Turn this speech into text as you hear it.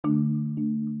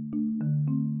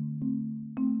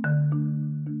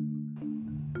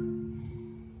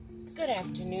Good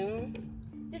afternoon.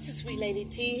 This is Sweet Lady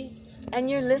T, and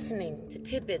you're listening to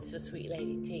Tidbits with Sweet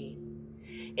Lady T.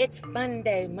 It's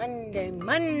Monday.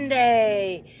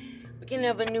 Beginning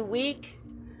of a new week.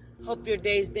 Hope your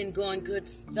day's been going good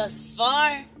thus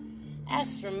far.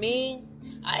 As for me,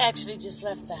 I actually just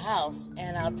left the house,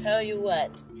 and I'll tell you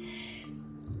what,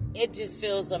 it just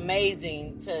feels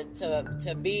amazing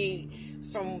to be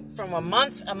from a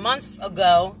month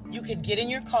ago. You could get in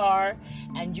your car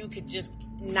and you could just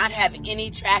not have any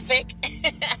traffic.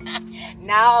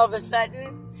 Now all of a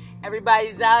sudden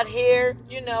everybody's out here,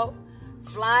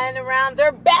 flying around.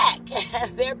 They're back.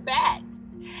 They're back.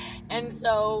 And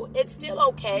so it's still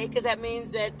okay, because that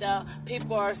means that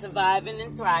people are surviving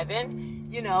and thriving.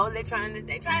 They're trying to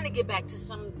get back to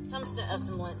some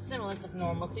semblance of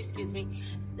normalcy. Excuse me.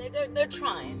 They're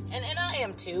trying, and I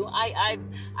am too.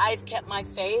 I've kept my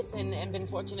faith and been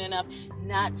fortunate enough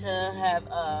not to have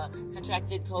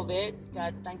contracted COVID.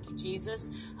 God, thank you, Jesus.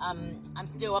 I'm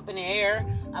still up in the air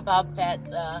about that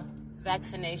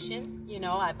vaccination.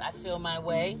 I feel my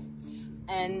way.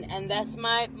 And that's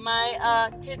my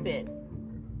tidbit.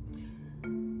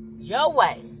 Your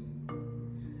way.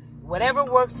 Whatever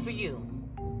works for you,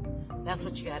 that's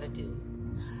what you got to do.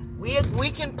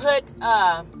 We can put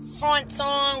fronts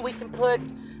on. We can put,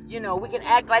 we can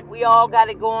act like we all got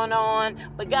it going on.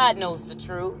 But God knows the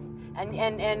truth.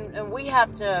 And we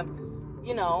have to,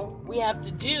 we have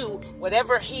to do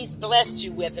whatever He's blessed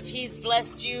you with. If He's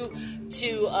blessed you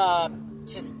to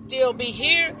still be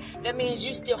here, that means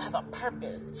you still have a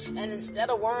purpose. And instead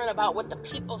of worrying about what the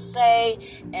people say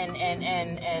and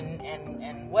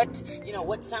what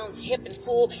sounds hip and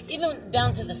cool, even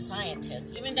down to the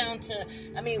scientists, even down to,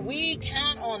 we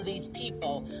count on these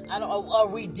people, or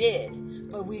we did,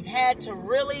 but we've had to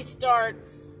really start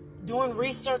doing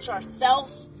research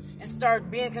ourselves and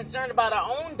start being concerned about our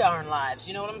own darn lives.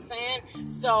 You know what I'm saying?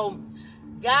 So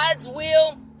God's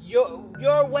will,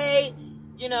 your way,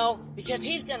 because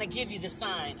He's going to give you the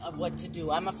sign of what to do.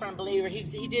 I'm a firm believer. He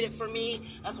did it for me.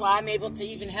 That's why I'm able to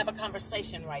even have a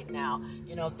conversation right now.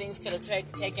 Things could have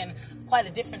taken quite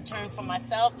a different turn for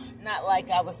myself. Not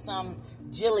like I was some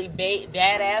jilly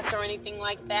badass or anything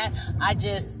like that. I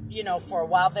just, for a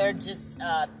while there, just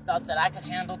thought that I could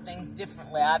handle things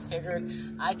differently. I figured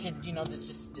I could, the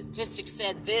statistics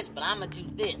said this, but I'm going to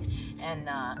do this. And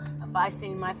if I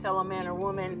seen my fellow man or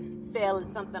woman fail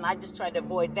at something, I just tried to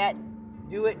avoid that.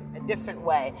 Do it a different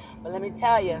way. But let me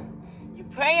tell you, you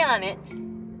pray on it,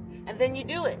 and then you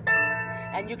do it.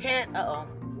 And you can't,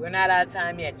 we're not out of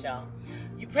time yet, y'all.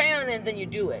 You pray on it, and then you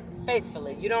do it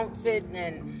faithfully. You don't sit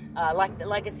and,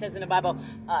 like it says in the Bible,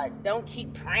 don't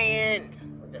keep praying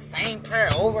with the same prayer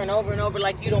over and over and over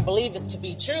like you don't believe it to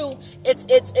be true.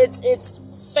 It's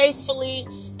faithfully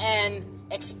and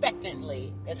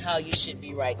expectantly is how you should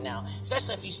be right now,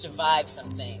 especially if you survive some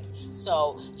things.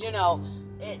 So,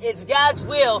 it's God's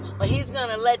will, but He's going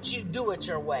to let you do it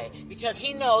your way, because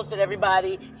He knows that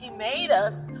He made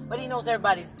us, but He knows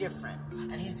everybody's different.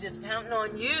 And He's just counting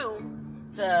on you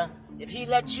to, if He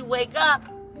lets you wake up,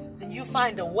 then you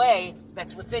find a way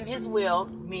that's within His will,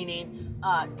 meaning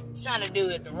trying to do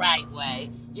it the right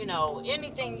way.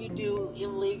 Anything you do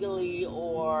illegally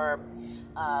or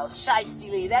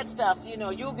shystily, that stuff,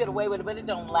 you'll get away with it, but it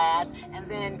don't last. And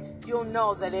then you'll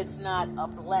know that it's not a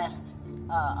blessed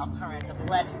occurrence, a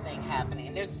blessed thing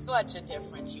happening. There's such a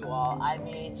difference, you all.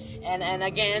 And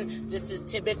again, this is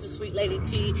Tidbits of Sweet Lady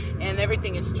T, and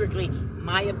everything is strictly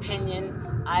my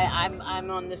opinion. I'm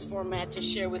on this format to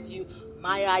share with you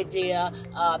my idea.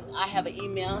 I have an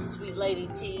email,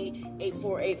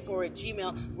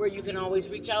 sweetladyt8484@gmail, where you can always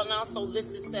reach out. And also,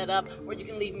 this is set up where you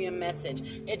can leave me a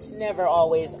message. It's never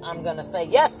always I'm going to say,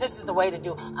 yes, this is the way to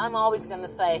do. I'm always going to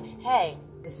say, hey,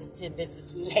 this is Tidbits of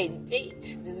Sweet Lady T.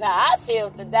 This is how I feel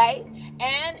today.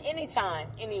 And anytime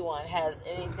anyone has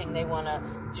anything they want to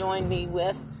join me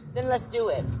with, then let's do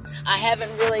it. I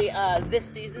haven't really, this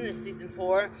season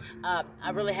 4, I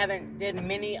really haven't did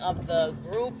many of the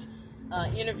group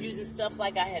interviews and stuff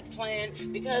like I had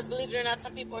planned, because believe it or not,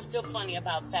 some people are still funny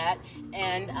about that,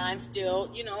 and I'm still,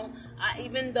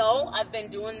 even though I've been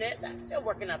doing this, I'm still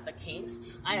working out the kinks.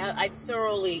 I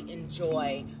thoroughly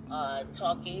enjoy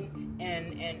talking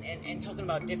and talking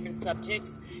about different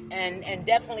subjects, and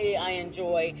definitely I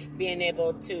enjoy being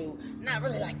able to not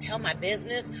really tell my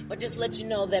business, but just let you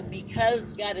know that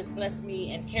because God has blessed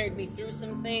me and carried me through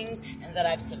some things, and that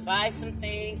I've survived some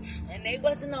things, and they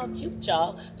wasn't all cute,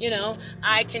 y'all.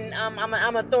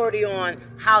 I'm authority on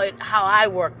how I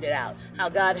worked it out, how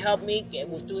God helped me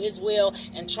through His will,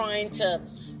 and trying to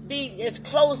be as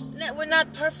close. We're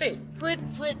not perfect.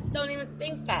 Don't even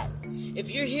think that. If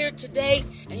you're here today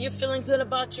and you're feeling good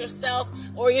about yourself,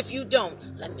 or if you don't,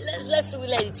 let Sweet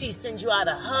Lady T send you out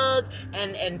a hug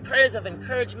and prayers of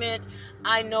encouragement.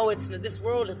 I know this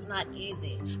world is not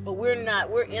easy, but we're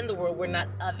in the world, we're not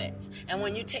of it. And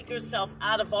when you take yourself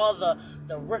out of all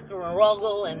the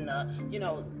rigmarole and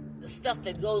the stuff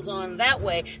that goes on that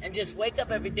way, and just wake up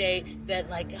every day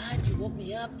that, like, God, you woke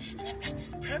me up and I've got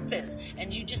this purpose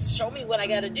and you just show me what I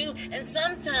got to do. And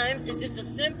sometimes it's just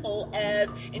as simple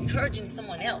as encouraging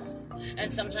someone else,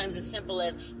 and sometimes as simple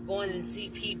as going and see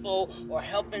people, or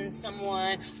helping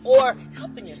someone, or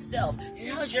helping yourself.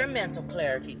 How's your mental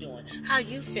clarity doing? How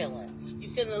you feeling? You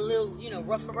feeling a little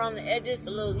rough around the edges,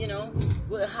 a little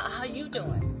how you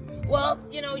doing? Well,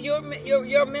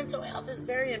 your mental health is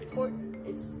very important.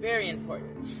 It's very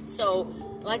important. So,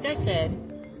 like I said,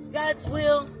 God's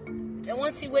will, and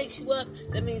once He wakes you up,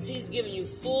 that means He's giving you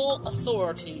full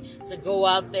authority to go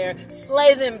out there,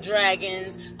 slay them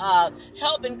dragons,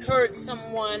 help encourage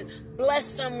someone, bless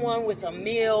someone with a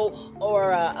meal,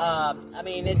 or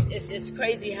it's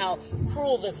crazy how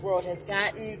cruel this world has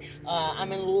gotten.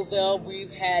 I'm in Louisville.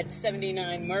 We've had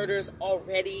 79 murders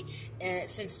already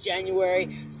since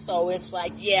January. So it's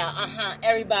like,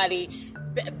 everybody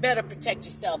better protect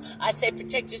yourself. I say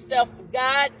protect yourself with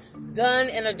God, gun,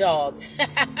 and a dog.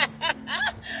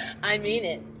 I mean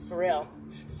it, for real.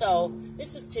 So,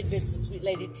 this is Tidbits of Sweet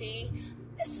Lady T.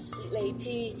 This is Sweet Lady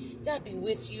T. God be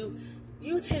with you.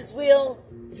 Use His will.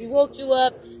 If He woke you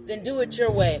up, then do it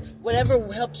your way. Whatever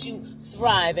helps you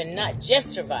thrive and not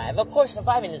just survive. Of course,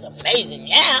 surviving is amazing,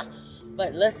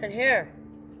 but listen here.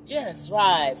 You gotta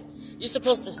thrive. You're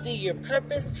supposed to see your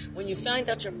purpose. When you find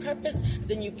out your purpose,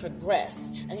 then you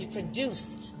progress and you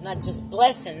produce not just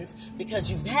blessings,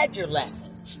 because you've had your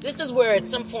lessons. This is where at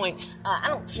some point, I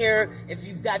don't care if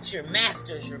you've got your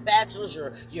master's, your bachelor's,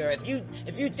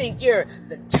 if you think you're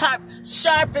the top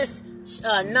sharpest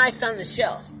knife on the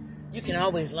shelf, you can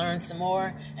always learn some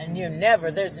more. And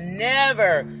there's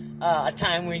never a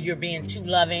time when you're being too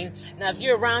loving. Now, if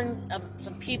you're around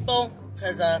some people,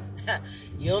 because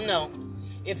you'll know.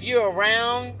 If you're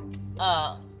around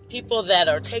people that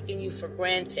are taking you for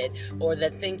granted, or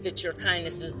that think that your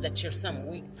kindness is that you're some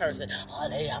weak person,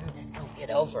 I'm just gonna get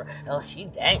over.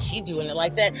 She doing it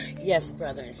like that. Yes,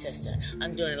 brother and sister,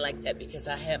 I'm doing it like that because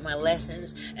I had my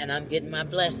lessons and I'm getting my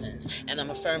blessings, and I'm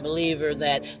a firm believer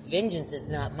that vengeance is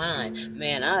not mine.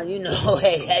 Man,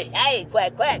 hey,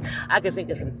 quack, quack. I can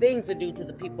think of some things to do to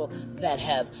the people that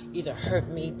have either hurt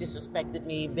me, disrespected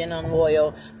me, been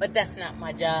unloyal, but that's not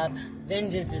my job.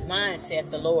 Vengeance is mine, saith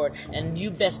the Lord, and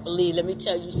you best believe, let me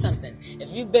tell you something.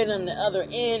 If you've been on the other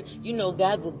end,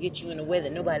 God will get you in a way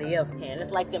that nobody else can. It's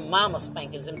like them mama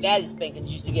spankings, them daddy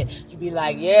spankings used to get. You be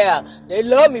like, yeah, they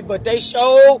love me, but they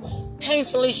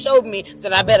painfully showed me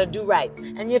that I better do right.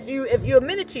 And if you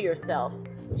admit it to yourself,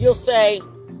 you'll say,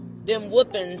 them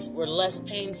whoopings were less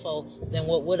painful than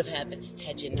what would have happened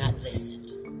had you not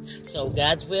listened. So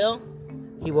God's will,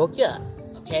 He woke you up.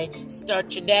 Okay?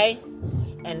 Start your day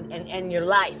and your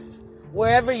life.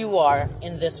 Wherever you are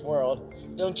in this world,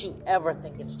 don't you ever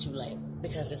think it's too late,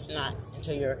 because it's not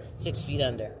until you're 6 feet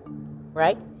under,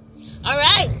 right? All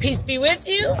right, peace be with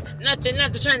you. Not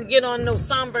to try to get on no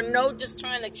somber note, just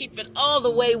trying to keep it all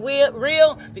the way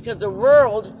real, because the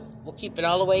world will keep it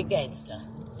all the way gangster.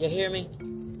 You hear me?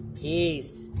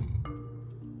 Peace.